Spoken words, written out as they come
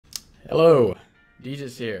Hello,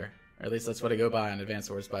 Deejus here, or at least that's what I go by on Advanced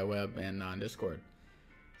Wars by Web and on Discord.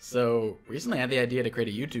 So recently I had the idea to create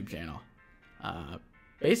a YouTube channel,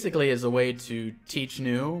 basically as a way to teach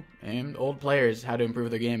new and old players how to improve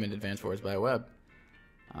their game in Advanced Wars by Web.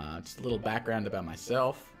 Just a little background about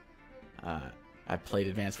myself. I've played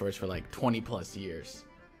Advanced Wars for like 20 plus years.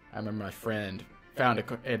 I remember my friend found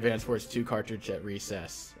an Advanced Wars 2 cartridge at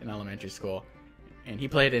recess in elementary school, and he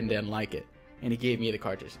played it and didn't like it. And he gave me the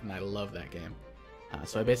cartridge, and I love that game.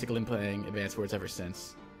 So I've basically been playing Advanced Wars ever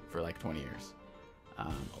since for like 20 years.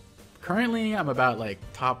 Currently, I'm about like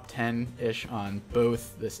top 10-ish on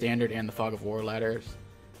both the Standard and the Fog of War ladders.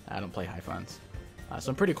 I don't play high funds.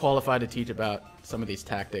 So I'm pretty qualified to teach about some of these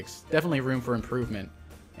tactics. Definitely room for improvement.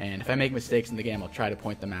 And if I make mistakes in the game, I'll try to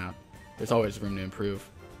point them out. There's always room to improve.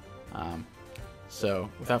 So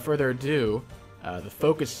without further ado, the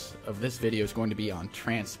focus of this video is going to be on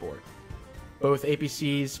transport. Both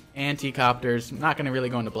APCs and Tcopters. I'm not going to really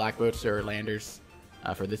go into black boats or landers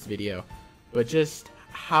for this video, but just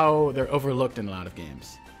how they're overlooked in a lot of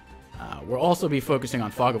games. We'll also be focusing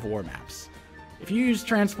on Fog of War maps. If you use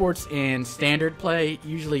transports in standard play,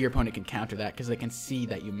 usually your opponent can counter that because they can see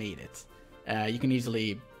that you made it. You can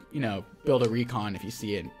easily, build a recon if you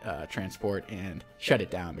see a transport and shut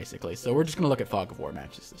it down, basically. So we're just going to look at Fog of War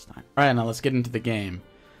matches this time. Alright, now let's get into the game.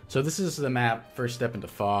 So this is the map, First Step into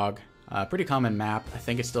Fog. Pretty common map. I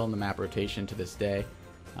think it's still in the map rotation to this day.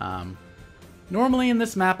 Normally in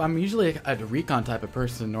this map, I'm usually a recon type of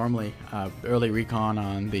person. Normally, early recon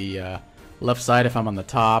on the left side if I'm on the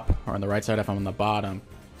top, or on the right side if I'm on the bottom,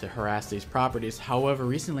 to harass these properties. However,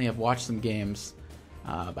 recently I've watched some games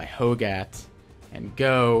by Hogat and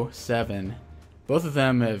Go7. Both of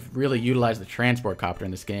them have really utilized the transport copter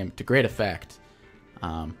in this game to great effect.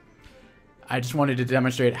 I just wanted to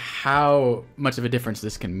demonstrate how much of a difference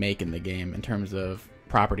this can make in the game in terms of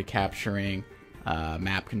property capturing,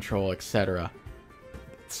 map control, etc.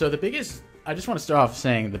 So I just want to start off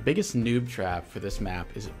saying the biggest noob trap for this map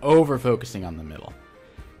is over-focusing on the middle.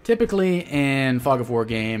 Typically in Fog of War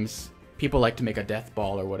games, people like to make a death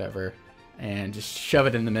ball or whatever and just shove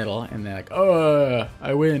it in the middle and they're like, oh,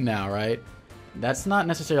 I win now, right? That's not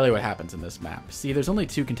necessarily what happens in this map. See, there's only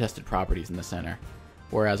 2 contested properties in the center.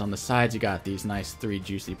 Whereas on the sides, you got these nice 3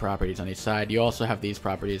 juicy properties on each side. You also have these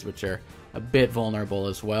properties, which are a bit vulnerable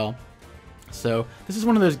as well. So this is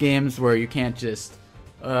one of those games where you can't just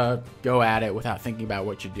go at it without thinking about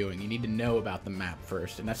what you're doing. You need to know about the map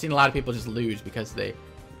first. And I've seen a lot of people just lose because they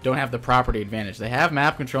don't have the property advantage. They have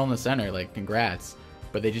map control in the center, like congrats,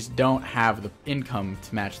 but they just don't have the income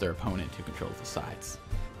to match their opponent who controls the sides.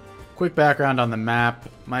 Quick background on the map.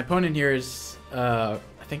 My opponent here is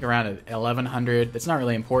I think around 1100. That's not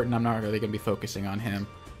really important. I'm not really going to be focusing on him.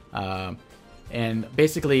 And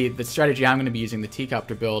basically, the strategy I'm going to be using, the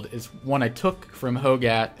Tcopter build, is one I took from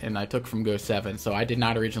Hogat and I took from Go7, so I did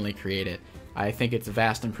not originally create it. I think it's a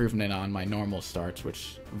vast improvement on my normal starts,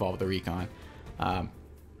 which involve the recon.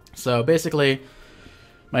 So basically,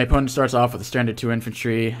 my opponent starts off with a standard 2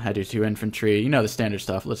 infantry. I do 2 infantry. You know the standard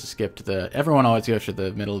stuff. Let's just skip to everyone always goes for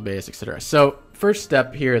the middle base, etc. So first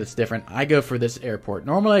step here that's different, I go for this airport.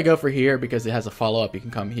 Normally I go for here because it has a follow-up. You can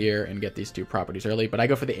come here and get these 2 properties early, but I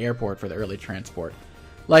go for the airport for the early transport.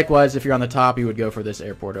 Likewise, if you're on the top, you would go for this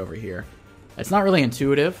airport over here. It's not really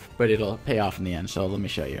intuitive, but it'll pay off in the end, so let me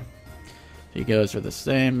show you. He goes for the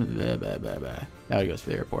same, now he goes for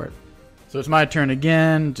the airport. So it's my turn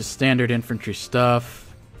again, just standard infantry stuff.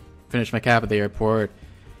 Finish my cap at the airport.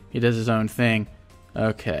 He does his own thing.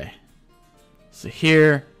 Okay. So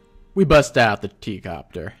here, we bust out the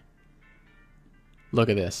Tcopter. Look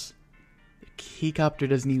at this. The Tcopter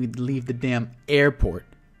doesn't even leave the damn airport.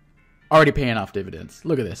 Already paying off dividends.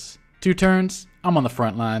 Look at this. 2 turns, I'm on the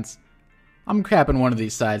front lines. I'm capping one of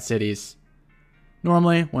these side cities.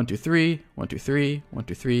 Normally, 1, 2, 3, 1, 2, 3, 1,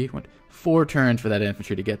 2, 3, 4 turns for that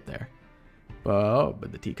infantry to get there. Oh,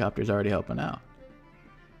 but the Tcopter's already helping out.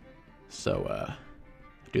 So,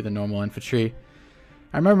 do the normal infantry.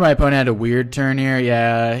 I remember my opponent had a weird turn here.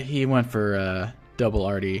 Yeah, he went for double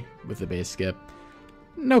arty with the base skip.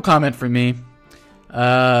 No comment from me.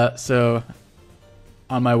 So,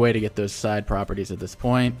 on my way to get those side properties at this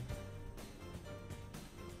point.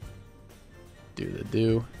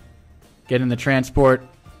 Do. Get in the transport.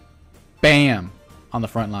 Bam! On the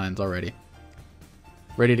front lines already.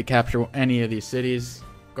 Ready to capture any of these cities.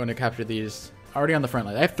 Going to capture these... Already on the front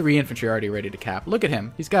line. I have 3 infantry already ready to cap. Look at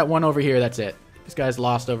him. He's got 1 over here. That's it. This guy's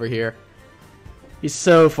lost over here. He's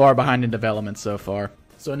so far behind in development so far.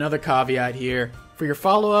 So another caveat here. For your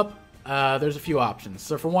follow-up, there's a few options.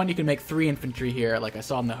 So for one, you can make 3 infantry here, like I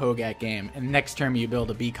saw in the Hogat game. And next turn, you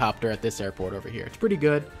build a B-copter at this airport over here. It's pretty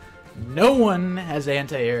good. No one has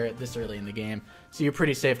anti-air this early in the game, so you're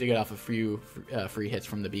pretty safe to get off a few free hits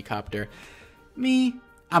from the B-copter. Me,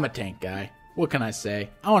 I'm a tank guy. What can I say?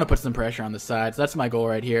 I want to put some pressure on the sides. That's my goal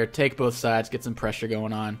right here. Take both sides, get some pressure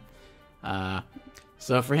going on.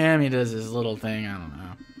 So for him, he does his little thing. I don't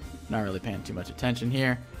know. Not really paying too much attention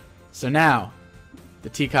here. So now, the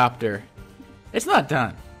Tcopter. It's not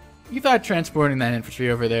done. You thought transporting that infantry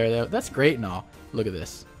over there, though. That's great and all. Look at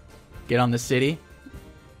this. Get on the city.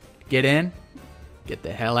 Get in. Get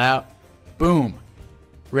the hell out. Boom.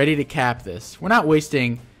 Ready to cap this. We're not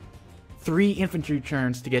wasting 3 infantry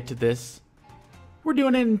turns to get to this. We're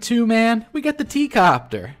doing it in 2, man. We got the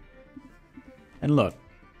Tcopter. And look.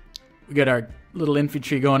 We got our little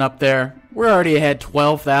infantry going up there. We're already ahead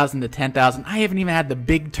 12,000 to 10,000. I haven't even had the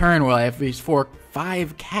big turn where I have these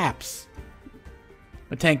 5 caps.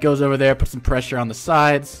 The tank goes over there, puts some pressure on the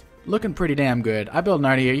sides. Looking pretty damn good. I build an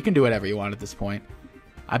army here. You can do whatever you want at this point.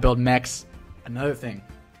 I build mechs. Another thing,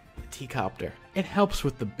 the Tcopter. It helps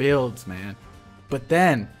with the builds, man. But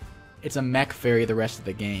then, it's a mech fairy the rest of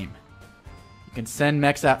the game. You can send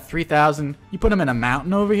mechs out 3,000. You put them in a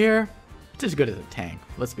mountain over here. It's as good as a tank,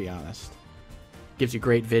 let's be honest. Gives you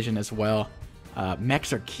great vision as well.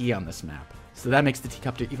 Mechs are key on this map. So that makes the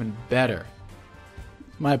Tcopter even better.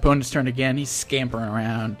 My opponent's turn again. He's scampering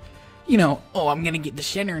around. You know, oh, I'm going to get the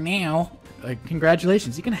center now. Like,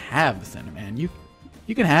 congratulations. You can have the center, man. You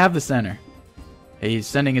can have the center. He's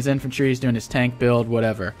sending his infantry. He's doing his tank build,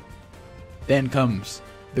 whatever. Then comes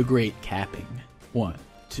the great capping. 1,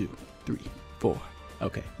 2, 3, 4.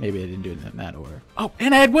 Okay, maybe I didn't do it in that order. Oh,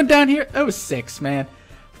 and I had one down here. That was 6, man.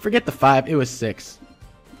 Forget the 5. It was 6.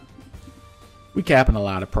 We capping a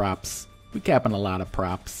lot of props. We capping a lot of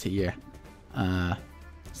props here.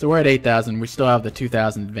 So we're at 8,000. We still have the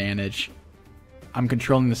 2,000 advantage. I'm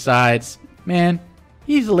controlling the sides. Man,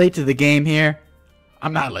 he's late to the game here.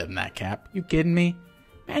 I'm not letting that cap. You kidding me?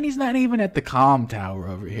 Man, he's not even at the calm tower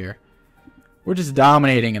over here. We're just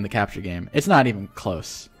dominating in the capture game. It's not even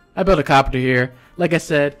close. I built a copter here. Like I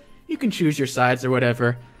said, you can choose your sides or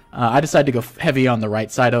whatever. I decided to go heavy on the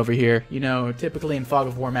right side over here. You know, typically in Fog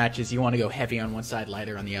of War matches, you want to go heavy on one side,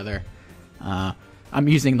 lighter on the other. I'm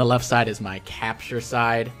using the left side as my capture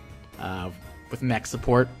side with mech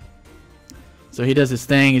support. So he does his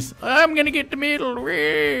thing. He's, I'm going to get the middle.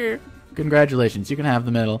 Congratulations. You can have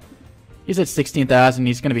the middle. He's at 16,000.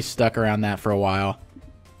 He's going to be stuck around that for a while.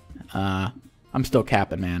 I'm still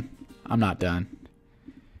capping, man. I'm not done.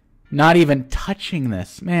 Not even touching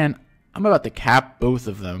this. Man, I'm about to cap both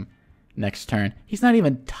of them next turn. He's not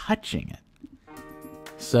even touching it.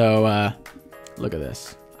 So, look at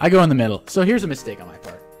this. I go in the middle. So here's a mistake on my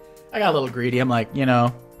part. I got a little greedy. I'm like, you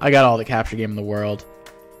know, I got all the capture game in the world.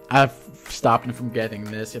 I've stopped him from getting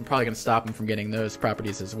this. I'm probably going to stop him from getting those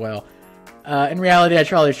properties as well. In reality, I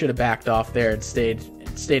probably should have backed off there and stayed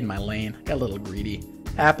in my lane. Got a little greedy.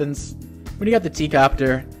 Happens. When you got the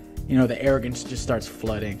Tcopter, you know, the arrogance just starts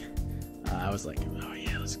flooding. I was like, oh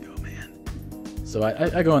yeah, let's go, man. So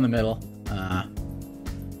I go in the middle.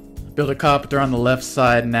 Build a copter on the left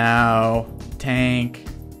side now. Tank.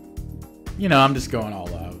 You know, I'm just going all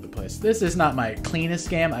over the place. This is not my cleanest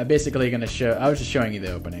game. I'm basically going to show... I was just showing you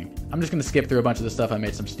the opening. I'm just going to skip through a bunch of the stuff. I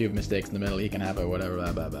made some stupid mistakes in the middle. You can have it, whatever.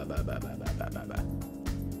 Blah, blah, blah, blah, blah, blah, blah,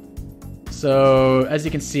 blah. So, as you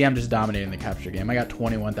can see, I'm just dominating the capture game. I got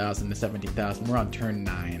 21,000 to 17,000. We're on turn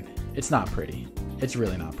 9. It's not pretty. It's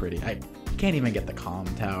really not pretty. I can't even get the calm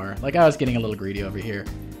tower. Like, I was getting a little greedy over here.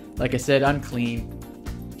 Like I said, unclean.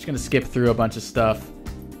 Just going to skip through a bunch of stuff.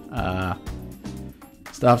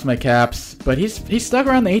 Stops my caps, but he's stuck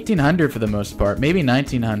around the 1800 for the most part, maybe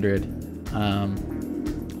 1900.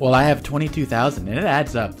 Well, I have 22,000, and it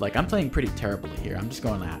adds up. Like, I'm playing pretty terribly here. I'm just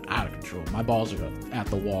going out of control. My balls are at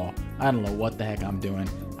the wall. I don't know what the heck I'm doing.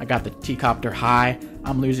 I got the Tcopter high.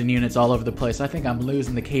 I'm losing units all over the place. I think I'm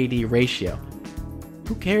losing the KD ratio.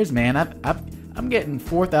 Who cares, man? I'm getting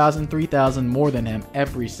 4,000, 3,000 more than him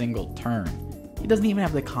every single turn. He doesn't even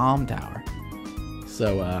have the calm tower.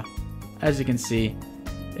 So, as you can see,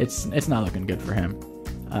 it's not looking good for him.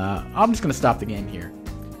 I'm just going to stop the game here.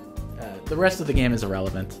 The rest of the game is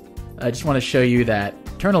irrelevant. I just want to show you that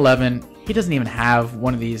turn 11, he doesn't even have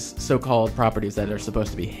one of these so-called properties that are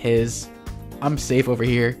supposed to be his. I'm safe over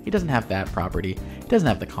here. He doesn't have that property. He doesn't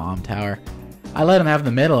have the calm tower. I let him have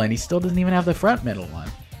the middle, and he still doesn't even have the front middle one.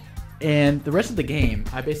 And the rest of the game,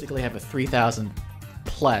 I basically have a 3,000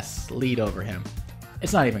 plus lead over him.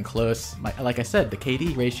 It's not even close. Like I said, the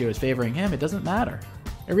KD ratio is favoring him. It doesn't matter.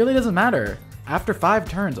 It really doesn't matter. After 5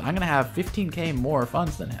 turns, I'm going to have 15k more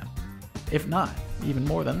funds than him. If not, even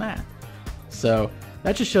more than that. So,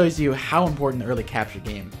 that just shows you how important the early capture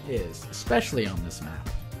game is, especially on this map.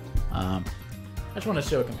 I just want to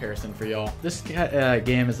show a comparison for y'all. This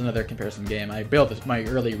game is another comparison game. I built my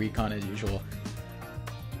early recon as usual.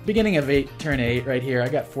 Beginning of turn 8 right here, I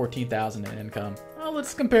got 14,000 in income. Well,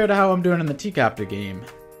 let's compare to how I'm doing in the Tcopter game.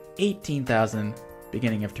 18,000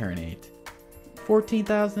 beginning of turn 8.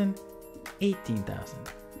 14,000, 18,000.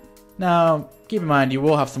 Now, keep in mind, you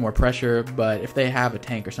will have some more pressure, but if they have a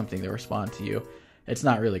tank or something that respond to you, it's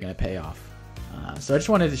not really going to pay off. So I just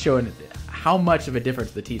wanted to show how much of a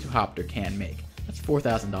difference the Tcopter can make. That's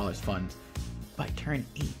 $4,000 funds by turn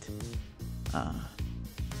 8.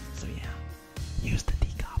 So yeah, use the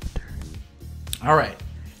Tcopter. All right,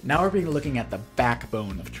 now we're looking at the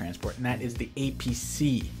backbone of transport, and that is the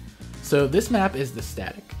APC. So this map is the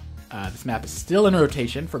static. This map is still in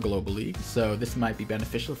rotation for Global League, so this might be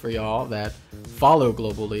beneficial for y'all that follow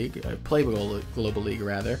Global League, play Global League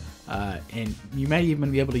rather, and you might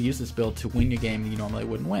even be able to use this build to win your game that you normally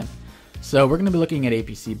wouldn't win. So we're going to be looking at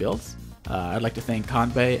APC builds. I'd like to thank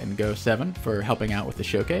Kantbei and Go7 for helping out with the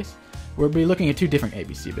showcase. We'll be looking at 2 different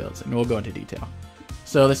APC builds, and we'll go into detail.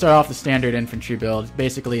 So let's start off the standard infantry build.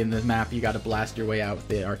 Basically, in this map, you got to blast your way out with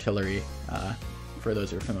the artillery, for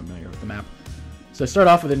those who are familiar with the map. So start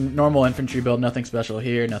off with a normal infantry build, nothing special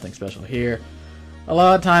here, nothing special here. A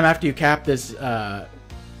lot of time after you cap this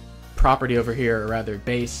property over here, or rather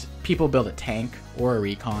base, people build a tank or a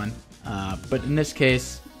recon. But in this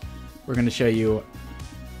case, we're going to show you.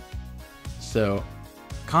 So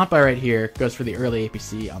Kantbei right here goes for the early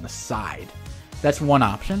APC on the side. That's one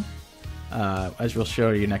option, as we'll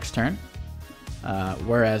show you next turn.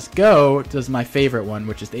 Whereas Go does my favorite one,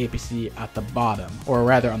 which is the APC at the bottom, or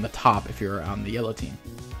rather on the top if you're on the yellow team.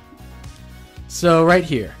 So right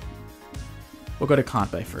here, we'll go to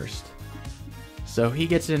Kantbei first. So he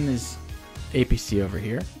gets in his APC over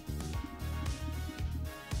here.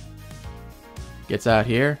 Gets out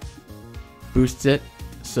here, boosts it,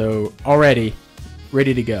 so already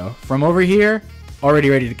ready to go. From over here, already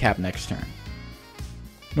ready to cap next turn.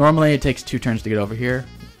 Normally it takes 2 turns to get over here,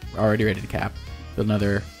 already ready to cap. Build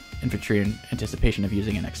another infantry in anticipation of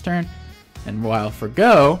using it next turn. And while for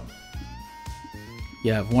Go,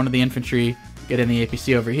 you have one of the infantry get in the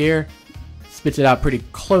APC over here, spits it out pretty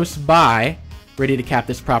close by, ready to cap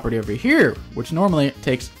this property over here, which normally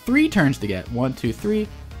takes 3 turns to get. 1, 2, 3,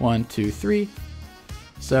 1, 2, 3.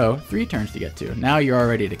 So 3 turns to get to. Now you're all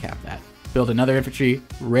ready to cap that. Build another infantry,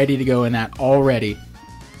 ready to go in that already. You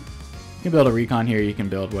can build a recon here, you can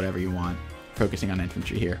build whatever you want. Focusing on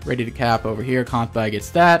infantry here. Ready to cap over here. Kantbei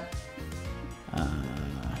gets that.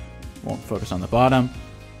 Won't focus on the bottom.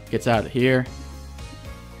 Gets out of here.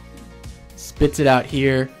 Spits it out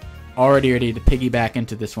here. Already ready to piggyback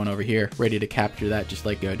into this one over here. Ready to capture that just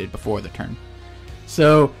like Go did before the turn.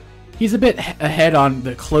 So he's a bit ahead on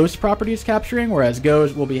the close properties capturing, whereas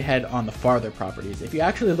Go's will be ahead on the farther properties. If you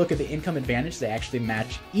actually look at the income advantage, they actually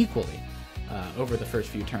match equally over the first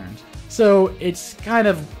few turns. So it's kind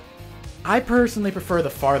of... I personally prefer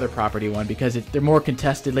the farther property one because they're more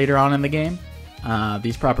contested later on in the game.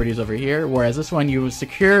 These properties over here, whereas this one you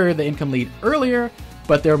secure the income lead earlier,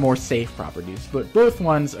 but they're more safe properties. But both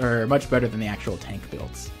ones are much better than the actual tank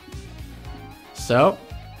builds. So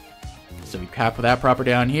we cap that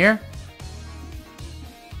property down here.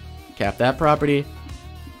 Cap that property.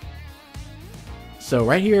 So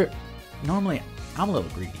right here, normally I'm a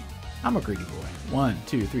little greedy. I'm a greedy boy. 1,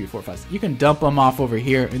 2, 3, 4, 5. You can dump them off over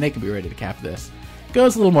here, and they can be ready to cap this.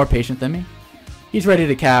 Go's a little more patient than me. He's ready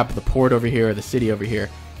to cap the port over here, or the city over here,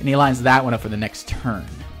 and he lines that one up for the next turn.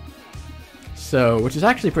 So, which is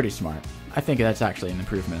actually pretty smart. I think that's actually an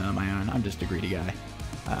improvement on my own. I'm just a greedy guy.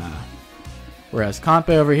 Whereas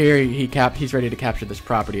Kantbei over here, he's ready to capture this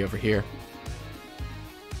property over here.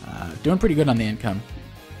 Doing pretty good on the income.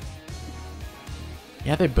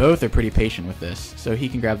 Yeah, they both are pretty patient with this. So he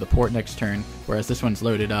can grab the port next turn, whereas this one's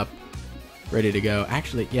loaded up, ready to go.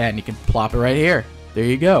 Actually, yeah, and you can plop it right here. There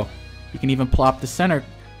you go. You can even plop the center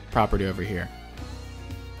property over here.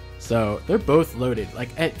 So they're both loaded. Like,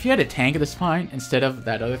 if you had a tank at this point, instead of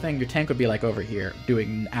that other thing, your tank would be like over here,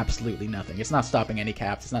 doing absolutely nothing. It's not stopping any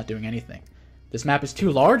caps. It's not doing anything. This map is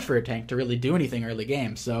too large for a tank to really do anything early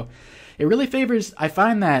game. So it really favors, I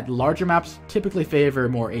find that larger maps typically favor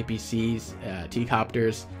more APCs,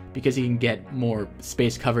 Tcopters, because you can get more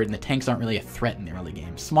space covered and the tanks aren't really a threat in the early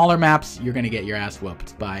game. Smaller maps, you're going to get your ass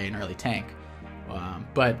whooped by an early tank.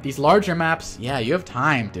 But these larger maps, yeah, you have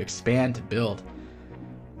time to expand, to build.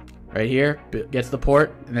 Right here, gets the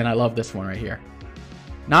port, and then I love this one right here.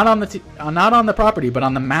 Not on the property, but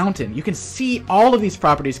on the mountain. You can see all of these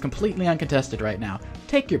properties completely uncontested right now.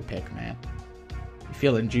 Take your pick, man. You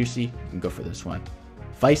feeling juicy? You can go for this one.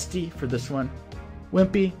 Feisty for this one.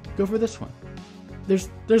 Wimpy, go for this one.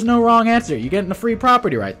 there's no wrong answer. You're getting a free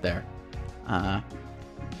property right there.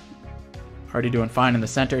 Already doing fine in the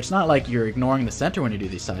center. It's not like you're ignoring the center when you do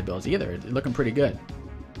these side builds either. It's looking pretty good.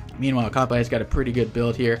 Meanwhile, Kantbei's got a pretty good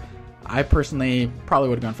build here. I personally probably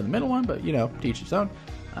would have gone for the middle one, but you know, to each his own.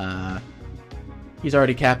 He's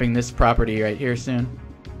already capping this property right here soon.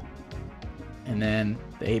 And then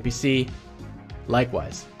the APC,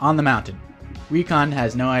 likewise, on the mountain. Recon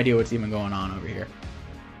has no idea what's even going on over here.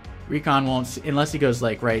 Recon won't, unless he goes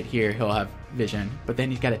like right here, he'll have vision, but then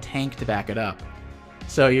he's got a tank to back it up.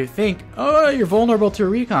 So you think, oh, you're vulnerable to a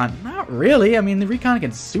recon. Not really. I mean, the recon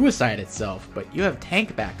can suicide itself, but you have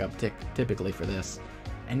tank backup typically for this.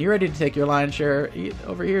 And you're ready to take your lion's share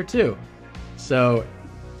over here too. So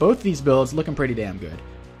both these builds looking pretty damn good.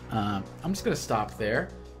 I'm just going to stop there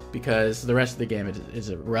because the rest of the game is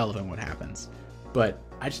irrelevant what happens. But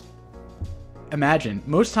I just imagine,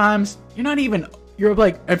 most times, you're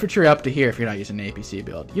like infantry up to here if you're not using an APC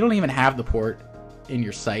build. You don't even have the port in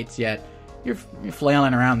your sights yet. You're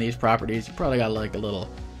flailing around these properties. You probably got like a little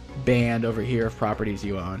band over here of properties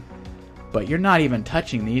you own. But you're not even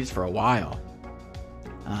touching these for a while.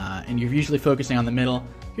 And you're usually focusing on the middle.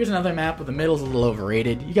 Here's another map where the middle's a little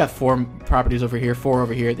overrated. You got 4 properties over here, 4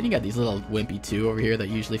 over here. Then you got these little wimpy 2 over here that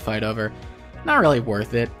you usually fight over. Not really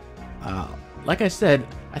worth it. Like I said,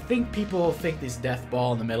 I think people think this death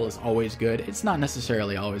ball in the middle is always good. It's not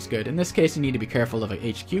necessarily always good. In this case, you need to be careful of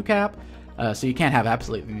a HQ cap. So you can't have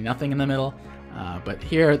absolutely nothing in the middle. But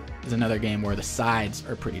here is another game where the sides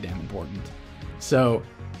are pretty damn important. So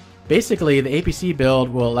basically, the APC build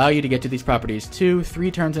will allow you to get to these properties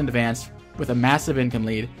 2-3 turns in advance with a massive income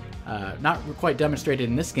lead. Not quite demonstrated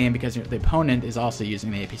in this game because the opponent is also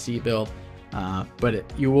using the APC build. But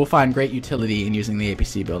you will find great utility in using the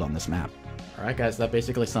APC build on this map. Alright guys, that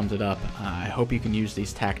basically sums it up. I hope you can use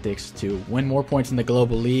these tactics to win more points in the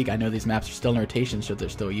global league. I know these maps are still in rotation, so they're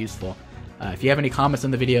still useful. If you have any comments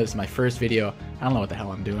on the video, this is my first video. I don't know what the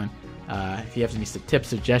hell I'm doing. If you have any tips,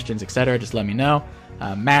 suggestions, etc., just let me know.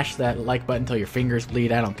 Mash that like button until your fingers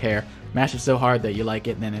bleed. I don't care. Mash it so hard that you like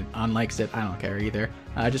it and then it unlikes it. I don't care either.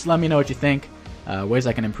 Just let me know what you think, ways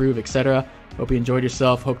I can improve, etc. Hope you enjoyed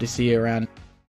yourself. Hope to see you around